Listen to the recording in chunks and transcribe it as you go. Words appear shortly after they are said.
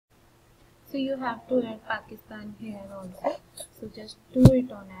So you have to add Pakistan here also. So just do it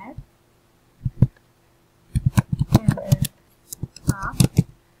on add and then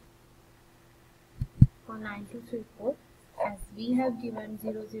for 9234, as we have given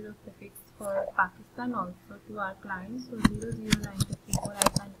 00 prefix for Pakistan also to our clients. So 009234 I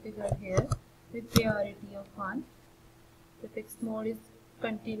configure here with priority of 1. Prefix mode is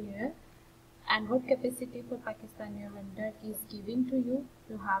continuous. And what capacity for Pakistan your vendor is giving to you,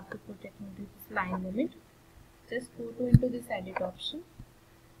 you have to put it into this line limit. Just go into this edit option,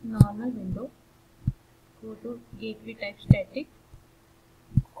 normal window, go to gateway type static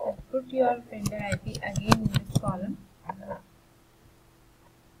and put your vendor IP again in this column.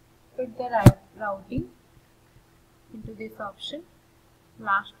 Put the routing into this option,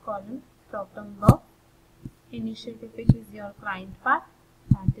 last column, drop down box. Initial prefix is your client path,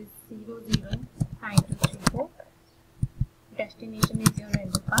 that is 009234. Destination is your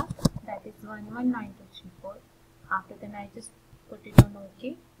vendor path, that is 119234. After then I just put it on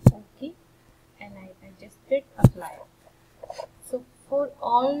OK, and I just hit apply. So for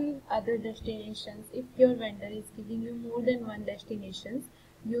all other destinations, if your vendor is giving you more than one destinations,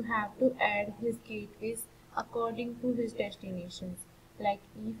 you have to add his gateways according to his destinations. Like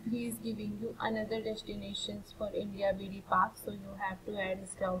if he is giving you another destinations for India BD Park, so you have to add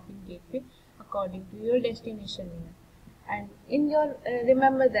his routing gateway according to your destination name. And in your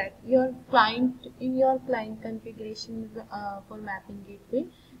remember that your client configuration for mapping gateway,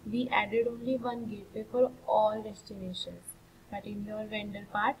 we added only one gateway for all destinations. But in your vendor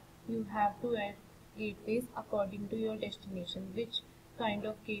part, you have to add gateways according to your destination. Which kind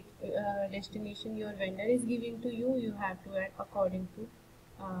of destination your vendor is giving to you, you have to add according to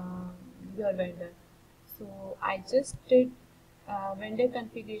your vendor. So I just did vendor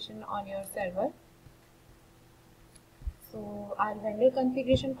configuration on your server. So our vendor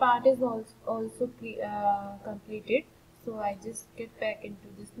configuration part is also completed. So I just get back into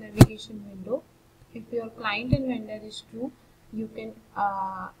this navigation window. If your client and vendor is true, you can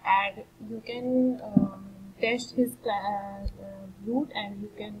test his route and you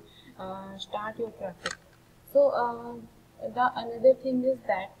can start your traffic. So the another thing is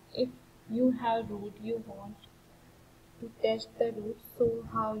that if you have route, you want to test the route, so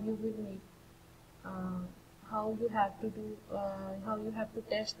how you will make how you have to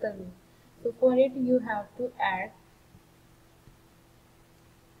test the route. So for it you have to add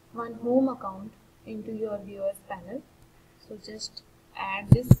one home account into your viewers panel. So just add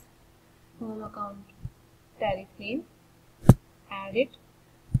this home account tariff name, add it.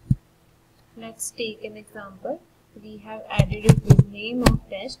 Let's take an example. We have added it with name of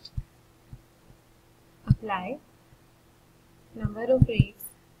test, apply. Number of rates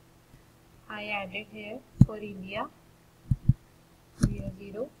I added here for India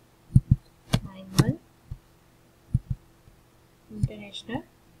 0091, international,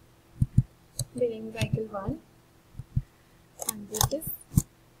 billing cycle 1, and this is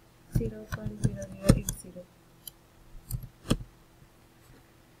 0.0080.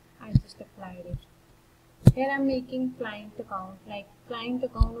 I just applied it. Here I am making client account, like client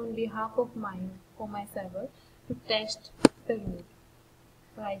account on behalf of mine for my server to test the route.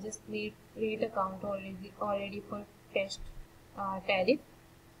 So I just made rate account already for test tariff.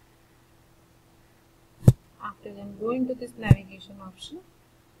 After then go into this navigation option,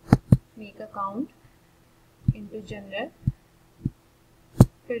 make account, into general,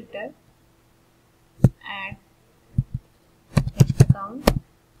 filter, add test account,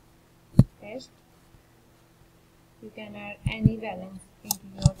 test. You can add any balance into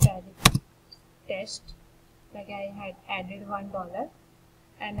your tariff test. Like I had added $1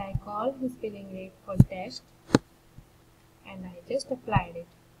 and I called his billing rate for test and I just applied it.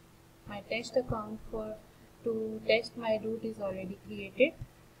 My test account to test my route is already created.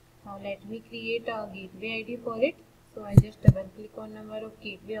 Now let me create a gateway ID for it. So I just double click on number of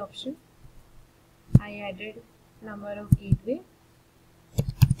gateway option. I added number of gateway.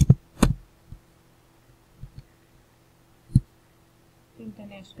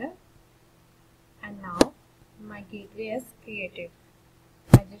 International, and now my gateway is created.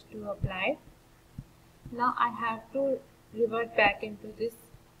 I just do apply. Now I have to revert back into this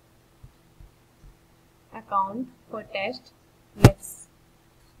account for test. Let's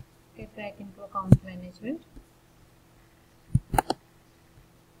get back into account management.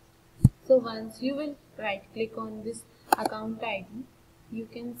 So once you will right click on this account ID, you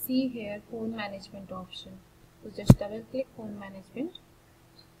can see here phone management option. So just double click phone management.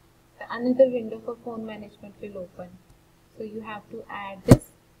 Another window for phone management will open. So you have to add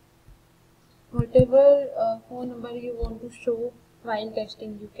this. Whatever phone number you want to show while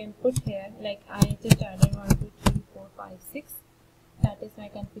testing you can put here, like I just added 1 2 3 4 5 6. That is my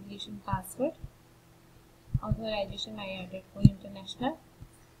configuration password. Authorization I added for international,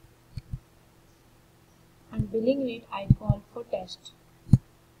 and billing rate I called for test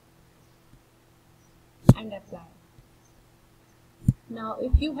and apply. Now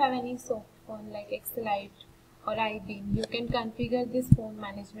if you have any soft phone like Xlite or iBeam, you can configure this phone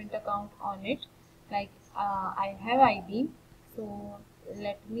management account on it. Like I have iBeam, so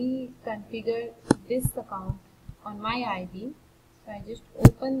let me configure this account on my iBeam. So I just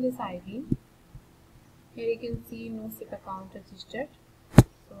open this iBeam. Here you can see no SIP account registered.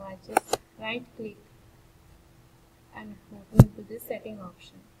 So I just right click and go into the setting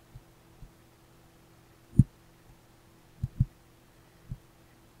option.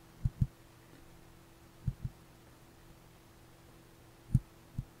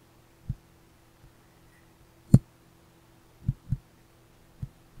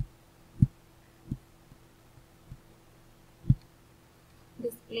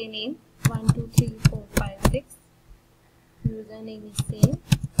 Display name 1 2 3 4 5 6. Username is same.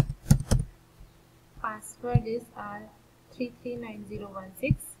 Password is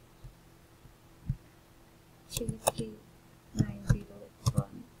 339016.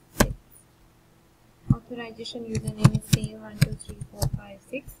 339016. Authorization username is same 1 2 3 4 5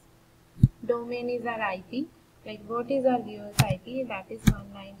 6. Domain is our IP. Like what is our VOS IP? That is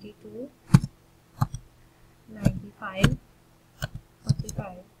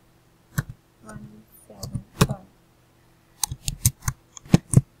 192.95.45.171.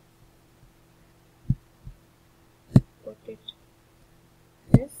 Put it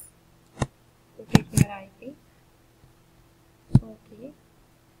this. Put it your IP. Okay.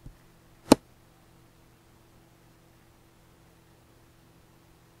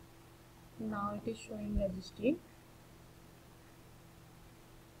 Now it is showing registry.